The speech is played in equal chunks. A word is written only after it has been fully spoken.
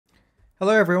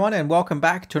Hello everyone and welcome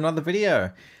back to another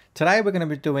video. Today we're going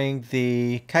to be doing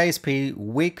the KSP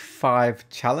Week 5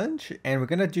 challenge and we're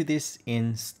going to do this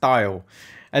in style.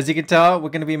 As you can tell, we're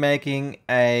going to be making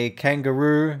a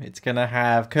kangaroo. It's going to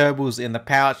have Kerbals in the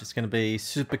pouch. It's going to be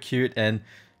super cute and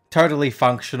totally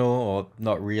functional, or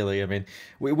not really. I mean,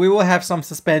 we will have some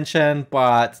suspension,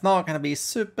 but it's not going to be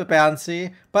super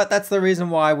bouncy. But that's the reason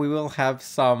why we will have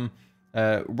some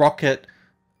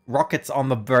rockets on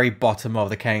the very bottom of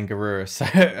the Kangaroo. So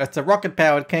it's a rocket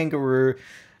powered Kangaroo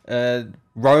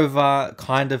rover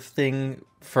kind of thing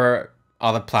for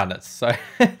other planets. So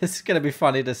it's going to be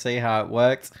funny to see how it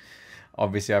works.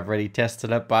 Obviously I've already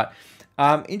tested it, but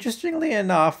interestingly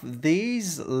enough,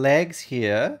 these legs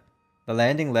here, the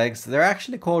landing legs, they're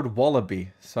actually called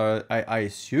wallaby. So I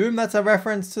assume that's a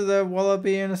reference to the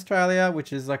wallaby in Australia,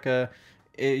 which is like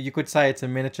you could say it's a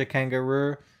miniature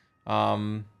kangaroo.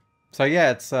 So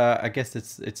yeah, it's I guess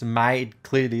it's made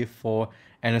clearly for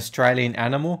an Australian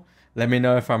animal. Let me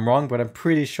know if I'm wrong, but I'm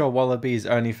pretty sure wallaby is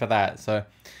only for that. So,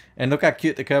 and look how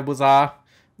cute the Kerbals are.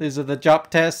 These are the jump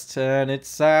tests, and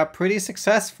it's pretty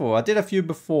successful. I did a few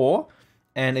before,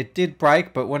 and it did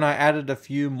break, but when I added a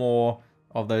few more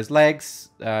of those legs,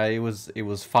 it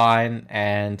was fine,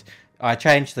 and I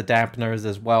changed the dampeners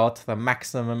as well to the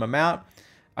maximum amount.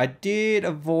 I did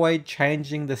avoid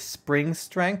changing the spring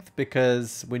strength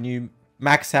because when you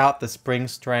max out the spring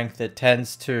strength, it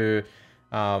tends to,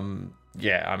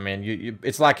 yeah, I mean,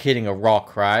 it's like hitting a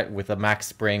rock, right, with a max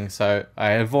spring. So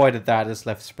I avoided that, just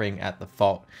left spring at the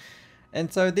default.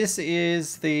 And so this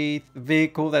is the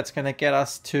vehicle that's going to get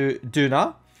us to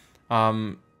Duna.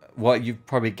 Well, you've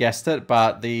probably guessed it,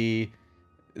 but the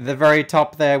very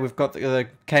top there, we've got the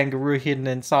kangaroo hidden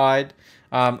inside.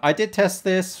 I did test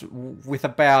this with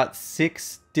about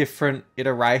 6 different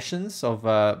iterations of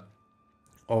a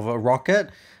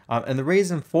rocket. And the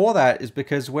reason for that is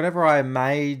because whenever I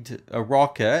made a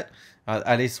rocket,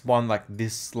 at least one like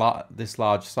this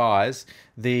large size,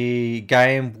 the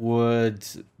game would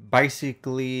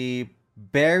basically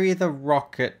bury the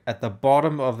rocket at the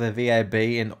bottom of the VAB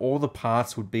and all the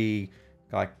parts would be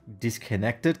like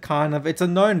disconnected kind of. It's a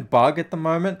known bug at the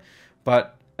moment,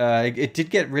 but it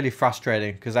did get really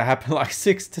frustrating because it happened like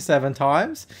 6 to 7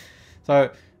 times.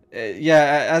 So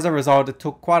yeah, as a result, it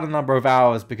took quite a number of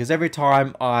hours because every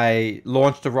time I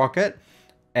launched a rocket,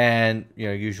 and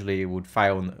usually it would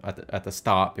fail at the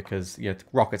start because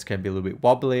rockets can be a little bit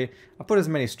wobbly. I put as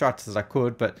many struts as I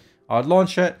could, but I'd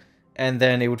launch it and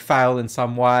then it would fail in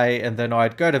some way, and then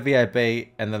I'd go to VAB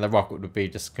and then the rocket would be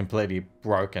just completely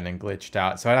broken and glitched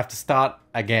out. So I'd have to start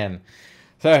again.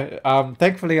 So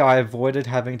thankfully I avoided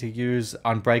having to use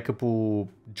unbreakable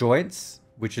joints,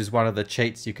 which is one of the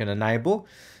cheats you can enable.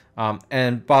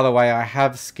 And by the way, I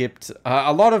have skipped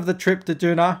a lot of the trip to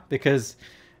Duna because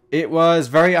it was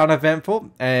very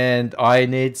uneventful and I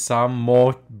need some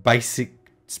more basic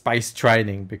space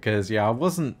training because yeah, I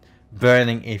wasn't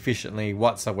burning efficiently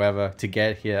whatsoever to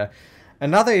get here.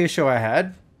 Another issue I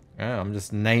had, I'm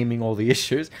just naming all the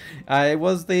issues, it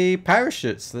was the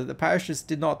parachutes. The parachutes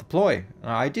did not deploy.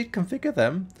 I did configure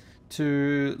them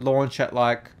to launch at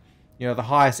like, the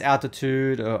highest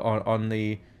altitude on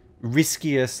the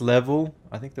riskiest level.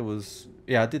 I think there was,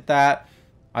 yeah, I did that.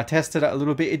 I tested it a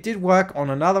little bit. It did work on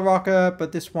another rocket,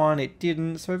 but this one it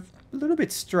didn't. So a little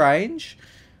bit strange.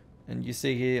 And you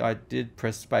see here, I did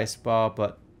press spacebar,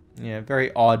 but yeah,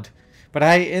 very odd. But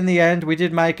hey, in the end, we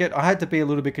did make it. I had to be a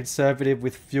little bit conservative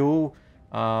with fuel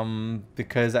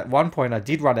because at one point I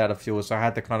did run out of fuel, so I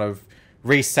had to kind of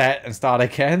reset and start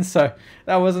again. So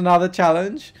that was another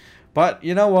challenge. But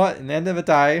you know what? In the end of the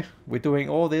day, we're doing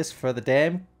all this for the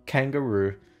damn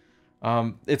kangaroo.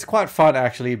 It's quite fun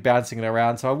actually bouncing it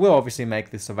around, so I will obviously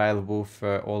make this available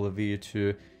for all of you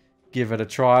to give it a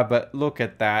try. But look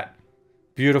at that.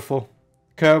 Beautiful.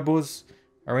 Kerbals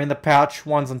are in the pouch.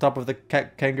 One's on top of the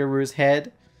kangaroo's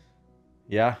head.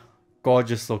 Yeah,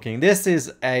 gorgeous looking. This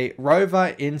is a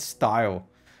Rover in style.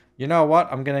 You know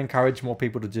what? I'm going to encourage more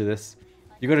people to do this.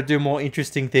 You got to do more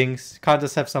interesting things. Can't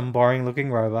just have some boring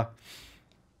looking Rover.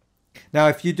 Now,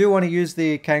 if you do want to use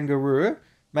the Kangaroo,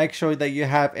 make sure that you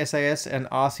have SAS and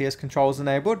RCS controls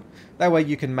enabled. That way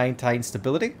you can maintain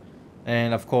stability.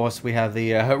 And of course, we have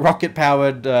the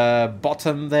rocket-powered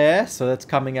bottom there. So that's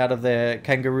coming out of the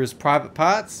Kangaroo's private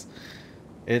parts.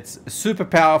 It's super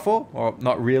powerful, or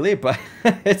not really, but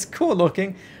it's cool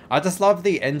looking. I just love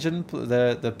the engine,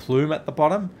 the plume at the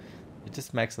bottom. It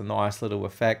just makes a nice little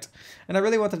effect. And I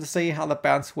really wanted to see how the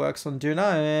bounce works on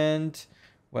Duna, and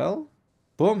well,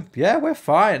 boom, yeah, we're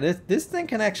fine. This thing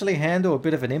can actually handle a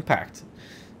bit of an impact.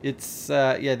 It's,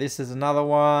 yeah, this is another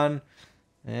one.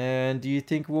 And do you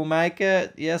think we'll make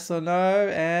it? Yes or no?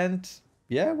 And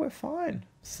yeah, we're fine.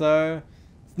 So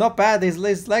it's not bad. These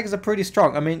legs are pretty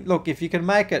strong. I mean, look, if you can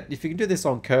make it, if you can do this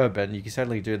on Kerbin, you can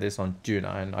certainly do this on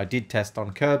Duna. And I did test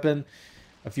on Kerbin.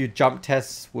 A few jump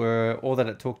tests were all that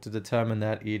it took to determine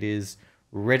that it is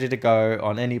ready to go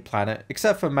on any planet,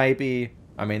 except for maybe,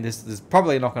 I mean, this is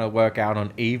probably not going to work out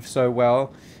on Eve so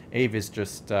well. Eve is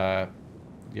just, you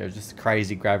know, just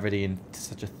crazy gravity and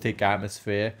such a thick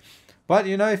atmosphere. But,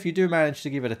 you know, if you do manage to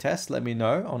give it a test, let me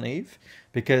know on Eve.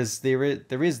 Because there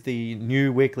is the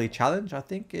new weekly challenge. I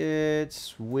think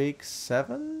it's week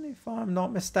 7, if I'm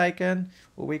not mistaken.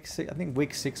 Or week 6. I think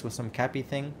week 6 was some cappy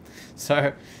thing.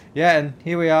 So, yeah, and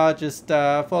here we are just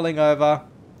falling over.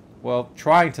 Well,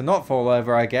 trying to not fall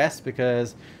over, I guess.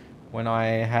 Because when I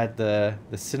had the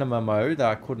cinema mode,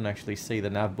 I couldn't actually see the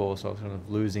nav ball. So I was kind of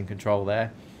losing control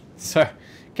there. So,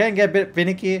 can get a bit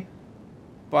finicky.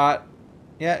 But,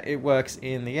 yeah, it works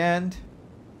in the end.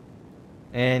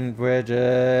 And we're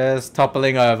just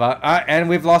toppling over. And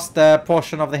we've lost a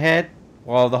portion of the head.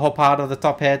 Well, the whole part of the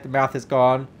top head. The mouth is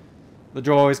gone. The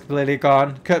jaw is completely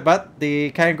gone. But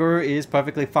the kangaroo is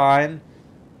perfectly fine.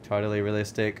 Totally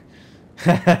realistic.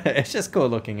 It's just cool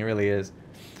looking. It really is.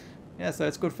 Yeah, so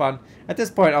it's good fun. At this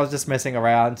point, I was just messing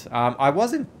around. I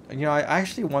wasn't... You know, I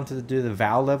actually wanted to do the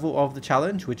Val level of the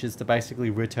challenge, which is to basically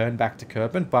return back to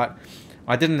Kerbin. But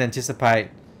I didn't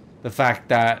anticipate the fact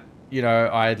that, you know,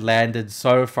 I had landed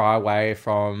so far away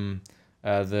from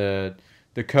the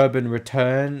Kerbin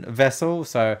return vessel,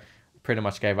 so pretty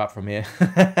much gave up from here.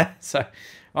 So,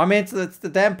 I mean, it's the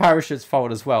damn parachute's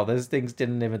fault as well. Those things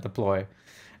didn't even deploy.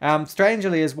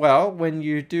 Strangely as well, when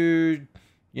you do,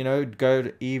 you know, go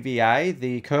to EVA,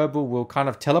 the Kerbal will kind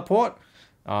of teleport.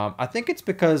 I think it's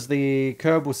because the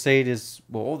Kerbal seat is,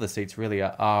 well, all the seats really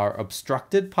are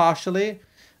obstructed partially.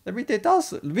 It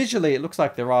does, visually, it looks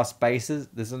like there are spaces.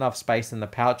 There's enough space in the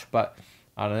pouch, but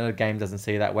I don't know, the game doesn't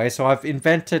see it that way. So I've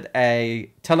invented a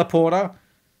teleporter.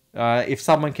 If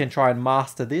someone can try and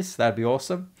master this, that'd be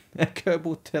awesome. A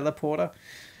Kerbal teleporter.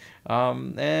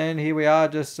 And here we are,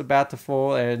 just about to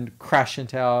fall and crash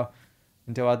into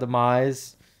our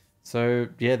demise. So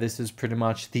yeah, this is pretty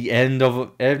much the end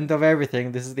of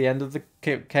everything. This is the end of the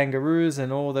kangaroos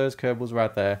and all those Kerbals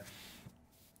right there.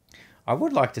 I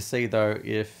would like to see, though,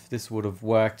 if this would have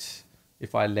worked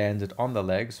if I landed on the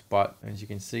legs. But as you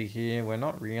can see here, we're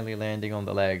not really landing on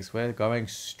the legs. We're going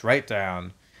straight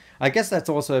down. I guess that's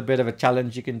also a bit of a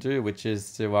challenge you can do, which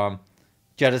is to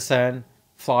jettison,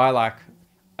 fly like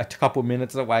a couple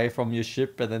minutes away from your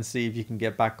ship and then see if you can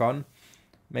get back on.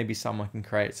 Maybe someone can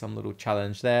create some little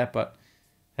challenge there. But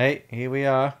hey, here we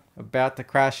are, about to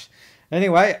crash.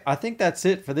 Anyway, I think that's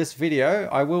it for this video.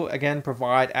 I will again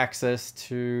provide access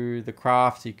to the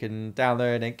craft. You can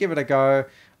download and give it a go.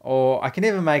 Or I can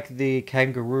even make the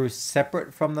Kangaroo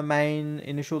separate from the main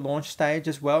initial launch stage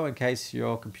as well, in case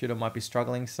your computer might be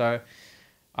struggling. So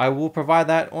I will provide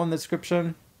that on the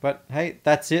description. But hey,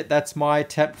 that's it. That's my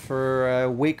attempt for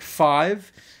week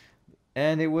 5.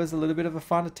 And it was a little bit of a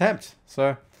fun attempt.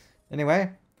 So anyway,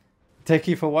 thank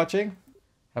you for watching.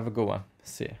 Have a good one.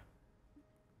 See ya.